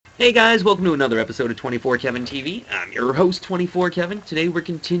Hey guys, welcome to another episode of 24 Kevin TV. I'm your host, 24 Kevin. Today we're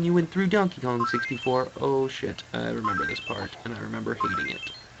continuing through Donkey Kong 64. Oh shit, I remember this part, and I remember hating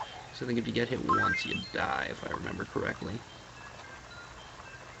it. So I think if you get hit once, you die, if I remember correctly.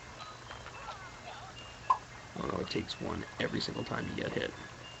 Oh no, it takes one every single time you get hit.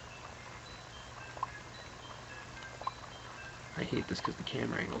 I hate this because the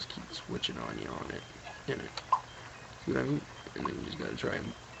camera angles keep switching on you on it. In it. See what I mean? And then you just gotta try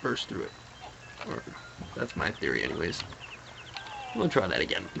and burst through it. Or, that's my theory anyways. I'm gonna try that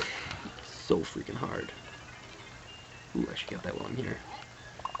again. So freaking hard. Ooh, I should get that one here.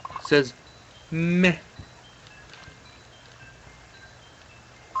 It says meh.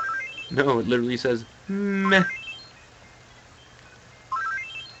 No, it literally says meh.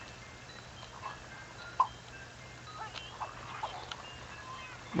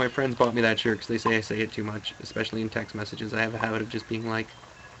 My friends bought me that shirt because they say I say it too much, especially in text messages. I have a habit of just being like,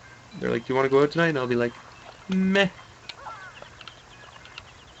 they're like, do you want to go out tonight? And I'll be like, meh.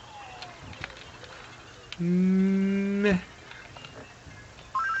 Meh.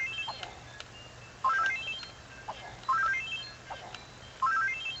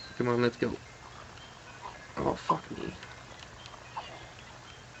 Come on, let's go. Oh, fuck me.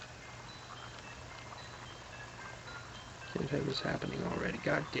 Can't have this happening already.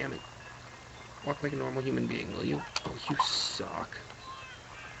 God damn it. Walk like a normal human being, will you? Oh, you suck.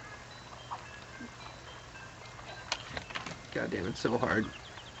 God damn, it's so hard.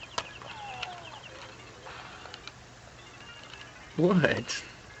 What?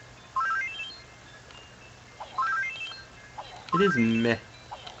 It is meh.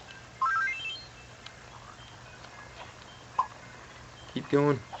 Keep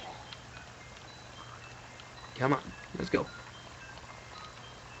going. Come on, let's go.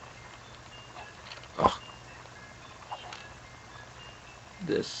 Ugh.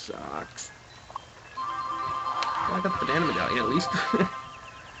 This sucks. Oh, I got the banana medallion at least.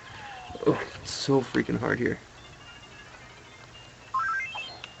 Oh, it's so freaking hard here.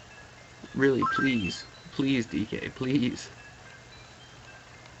 Really, please. Please, DK, please.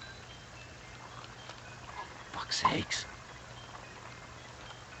 Fuck's sakes.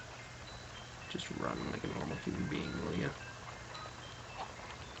 Just run like a normal human being, will ya?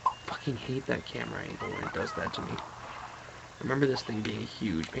 Fucking hate that camera angle when it does that to me. I remember this thing being a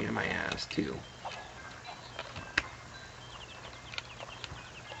huge pain in my ass, too.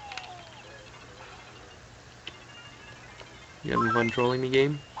 You having fun trolling me,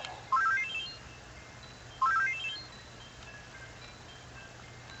 game?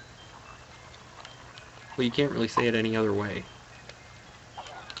 Well, you can't really say it any other way.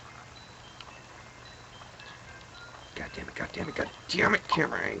 God damn it, god damn it, god damn it,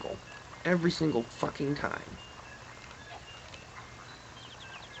 camera angle. Every single fucking time.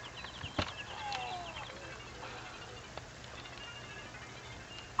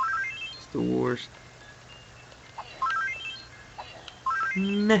 It's the worst.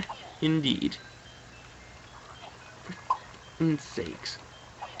 Meh, indeed. For sakes.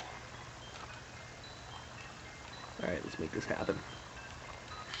 Alright, let's make this happen.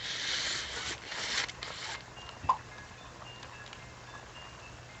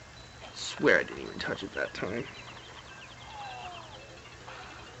 Swear I didn't even touch it that time.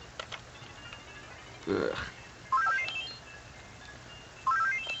 Ugh.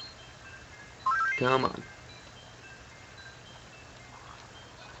 Come on.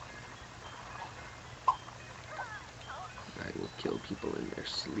 I will kill people in their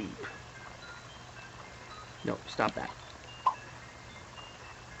sleep. No, stop that.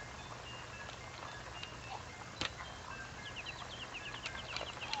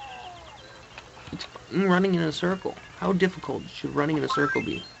 It's running in a circle. How difficult should running in a circle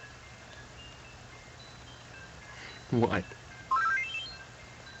be? What?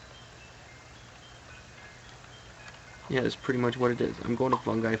 Yeah, that's pretty much what it is. I'm going to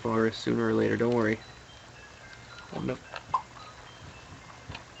Fungi Forest sooner or later, don't worry. Oh, no.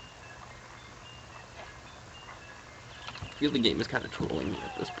 I feel the game is kind of trolling me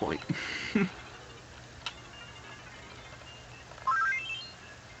at this point.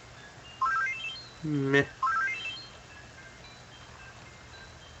 Meh.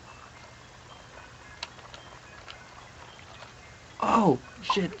 Oh,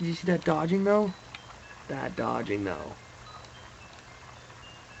 shit, did you see that dodging, though? That dodging, though.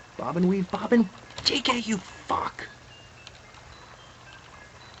 Bob and weave, bob and... JK, you fuck!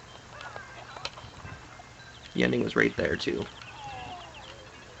 The ending was right there, too.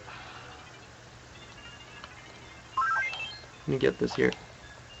 Let me get this here.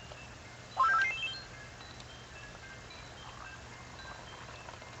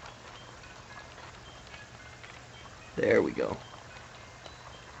 There we go.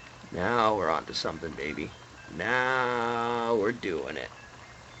 Now we're on to something, baby. Now we're doing it.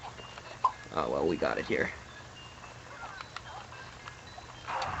 Oh, well, we got it here.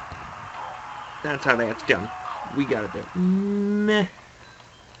 That's how that's done. We got it there. Meh.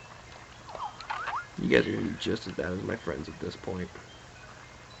 You guys are going to be just as bad as my friends at this point.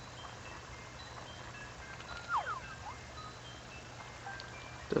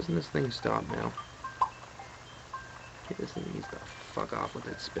 Doesn't this thing stop now? Okay, this thing needs to fuck off with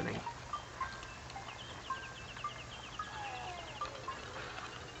its spinning.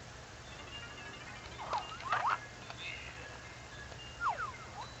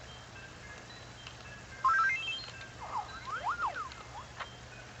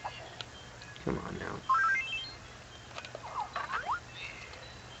 Come on now.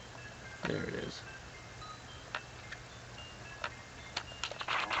 There it is.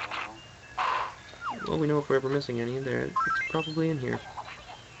 Well, we know if we're ever missing any in there, it's probably in here.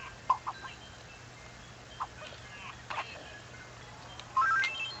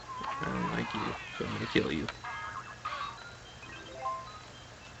 I don't like you, so I'm gonna kill you.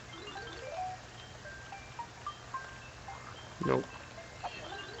 Nope.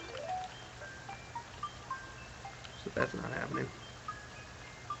 So that's not happening.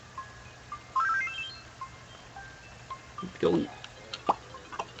 Let's go.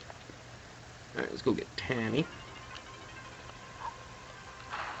 Alright, let's go get Tanny.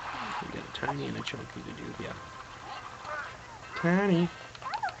 We got a Tiny and a Chunky to do, yeah. Tanny.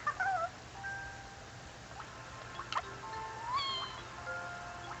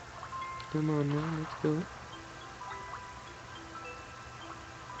 Come on now, let's go.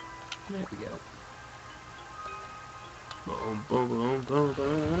 There we go. Boom, boom, boom, boom,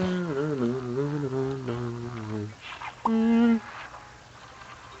 boom.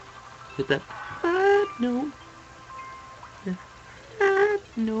 Hit that note.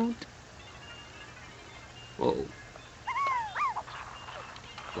 Note. Whoa.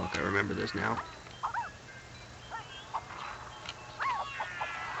 Fuck, I remember this now.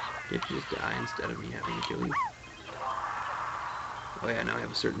 Can't you just die instead of me having to kill you? Oh yeah, now I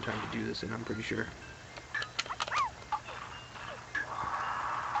have a certain time to do this, and I'm pretty sure.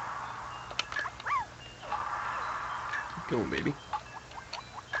 Keep going, baby.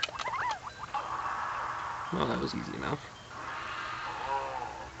 Well, that was easy enough.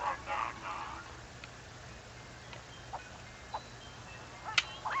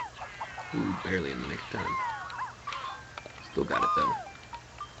 Ooh, barely in the nick of time. Still got it, though.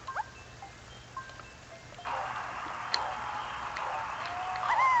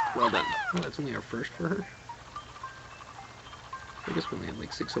 Well done. Oh, that's only our first for her? I guess we only have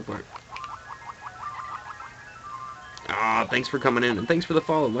like 6 so far. Ah, thanks for coming in, and thanks for the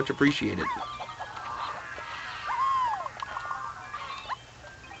follow. Much appreciated.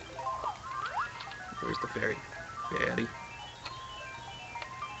 Where's the fairy? Fairy.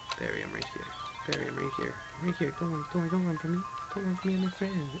 Fairy, I'm right here. Fairy, I'm right here. I'm right here. Don't run from me. Don't run from me. I'm your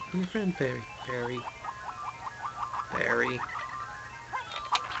friend. I'm your friend, Fairy. Fairy. Fairy.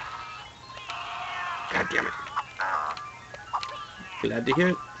 God damn it. Glad to hear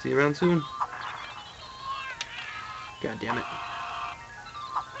it. See you around soon. God damn it.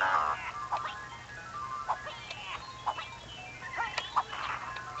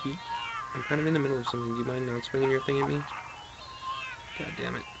 I'm kind of in the middle of something. Do you mind not swinging your thing at me? God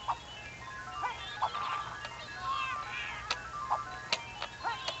damn it.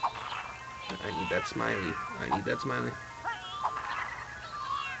 I need that smiley. I need that smiley.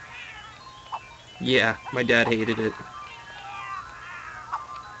 Yeah, my dad hated it.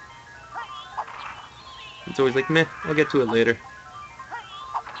 It's always like, meh, I'll get to it later.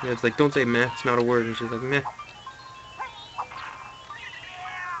 Yeah, it's like, don't say meh, it's not a word. And she's like, meh.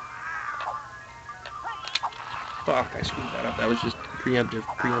 Fuck, I screwed that up. That was just preemptive.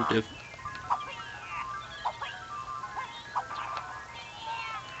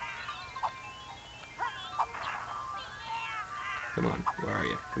 Come on, where are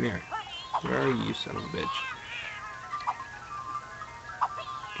you? Come here. Where are you, you son of a bitch?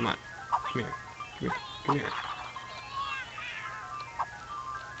 Come on. Come here. Come here. Come here.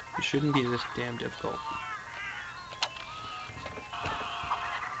 It shouldn't be this damn difficult.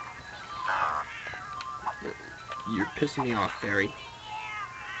 You're pissing me off, Fairy.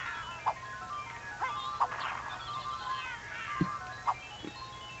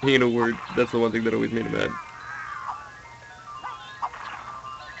 He ain't a word. That's the one thing that always made him mad.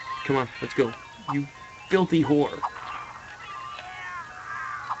 Come on, let's go. You filthy whore.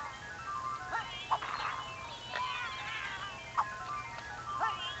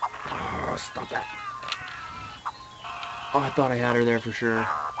 Oh, stop that. Oh, I thought I had her there for sure.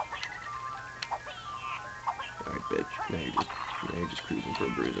 Alright, bitch. Now you're just cruising for a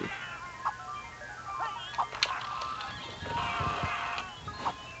bruising.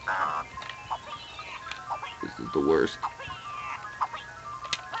 This is the worst.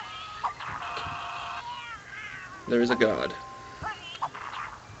 There is a God.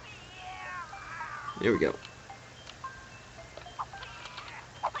 There we go.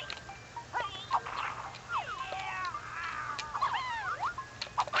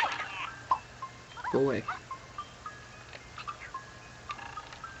 Go away.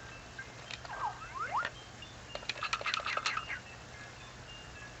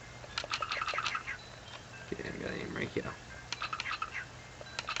 Okay, I gotta aim right here.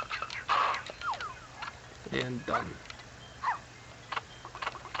 And done.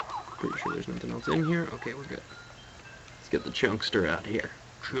 Pretty sure there's nothing else in here. Okay, we're good. Let's get the chunkster out of here.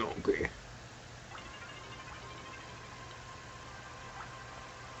 Chunky.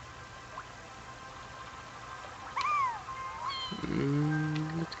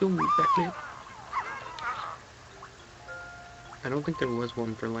 Let's go back there. I don't think there was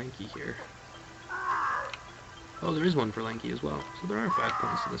one for Lanky here. Oh, there is one for Lanky as well. So there are 5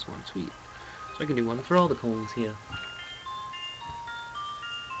 points to this one. Sweet. So I can do one for all the coins here.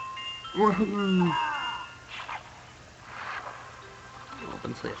 Woohoo! Oh,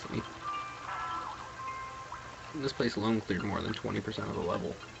 been slapping me. This place alone cleared more than 20% of the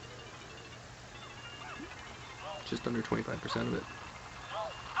level. Just under 25% of it.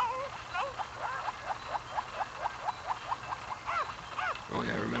 Oh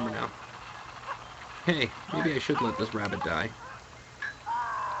yeah, I remember now. Hey, maybe I should let this rabbit die.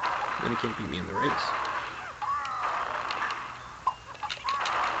 Then he can't beat me in the race.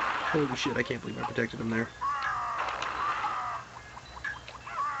 Holy shit, I can't believe I protected him there.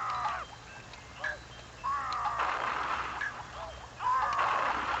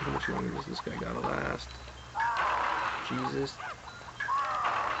 How much longer does this guy gotta last? Jesus.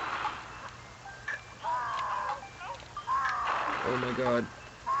 Oh my god.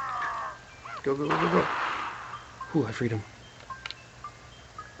 Go, go, go, go, go. Ooh, I freed him.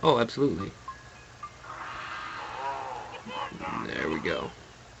 Oh, absolutely. There we go.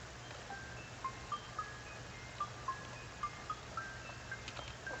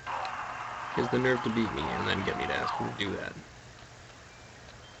 He has the nerve to beat me and then get me to ask him to do that.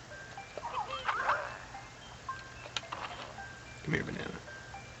 Come here, banana.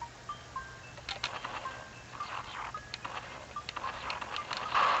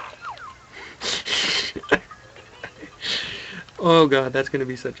 Oh god, that's gonna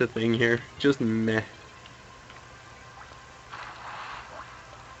be such a thing here. Just meh.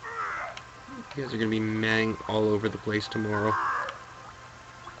 You guys are gonna be mehing all over the place tomorrow.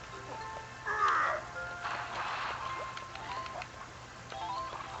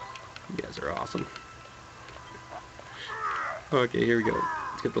 You guys are awesome. Okay, here we go.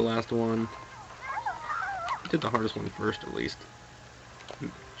 Let's get the last one. Did the hardest one first, at least.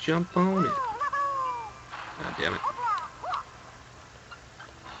 Jump on it. God damn it.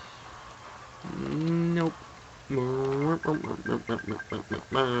 Nope. Oh,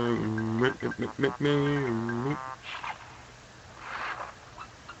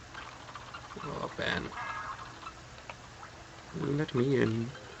 Ben. Let me in.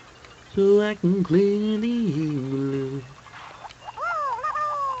 So I can clear the igloo.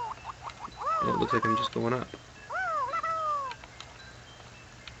 Yeah, it looks like I'm just going up.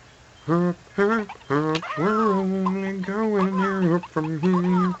 Up, up, up, we're only going up from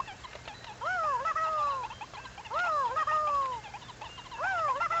here.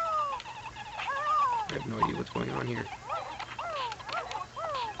 I have no idea what's going on here.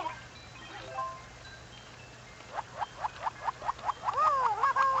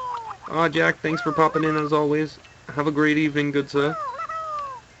 Aw, Jack, thanks for popping in as always. Have a great evening, good sir.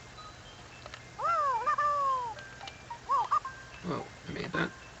 Oh, I made that.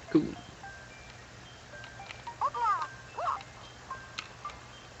 Cool.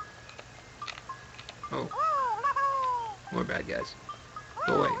 Oh. More bad guys.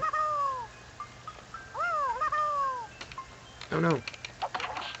 Go away. Oh no.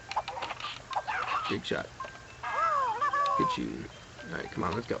 Big shot. Good shooting. Alright, come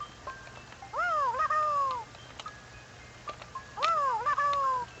on, let's go.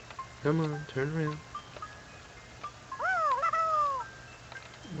 Come on, turn around.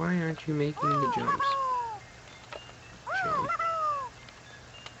 Why aren't you making the jumps? Jump.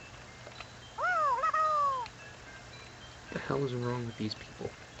 What the hell is wrong with these people?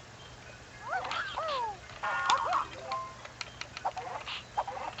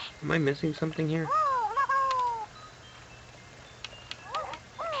 Am I missing something here?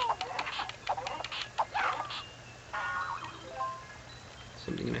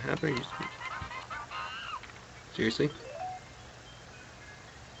 That's where I used to be. Seriously?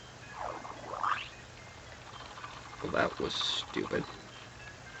 Well, that was stupid.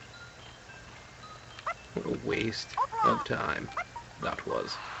 What a waste of time that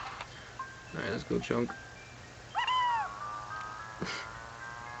was. Alright, let's go, Chunk.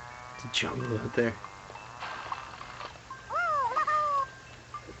 It's a jungle out there.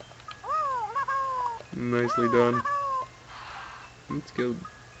 Nicely done. Let's go.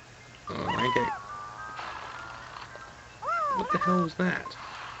 Oh, okay. What the hell was that?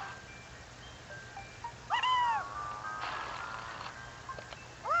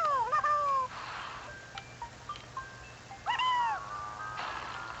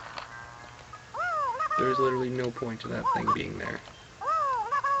 There's literally no point to that thing being there.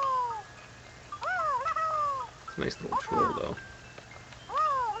 It's a nice little troll, though.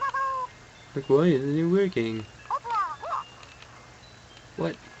 Like, why isn't it working?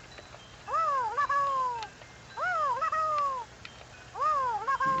 What?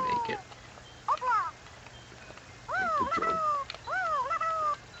 Make it. Make the drone.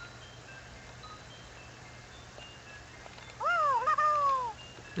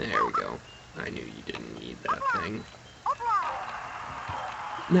 There we go. I knew you didn't need that thing.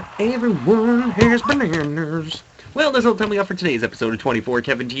 Now everyone has bananas. Well, that's all the time we got for today's episode of 24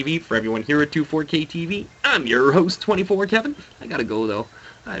 Kevin TV. For everyone here at 24K TV, I'm your host, 24 Kevin. I gotta go, though.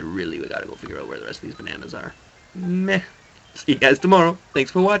 I really gotta go figure out where the rest of these bananas are. Meh. See you guys tomorrow.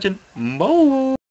 Thanks for watching. Bye.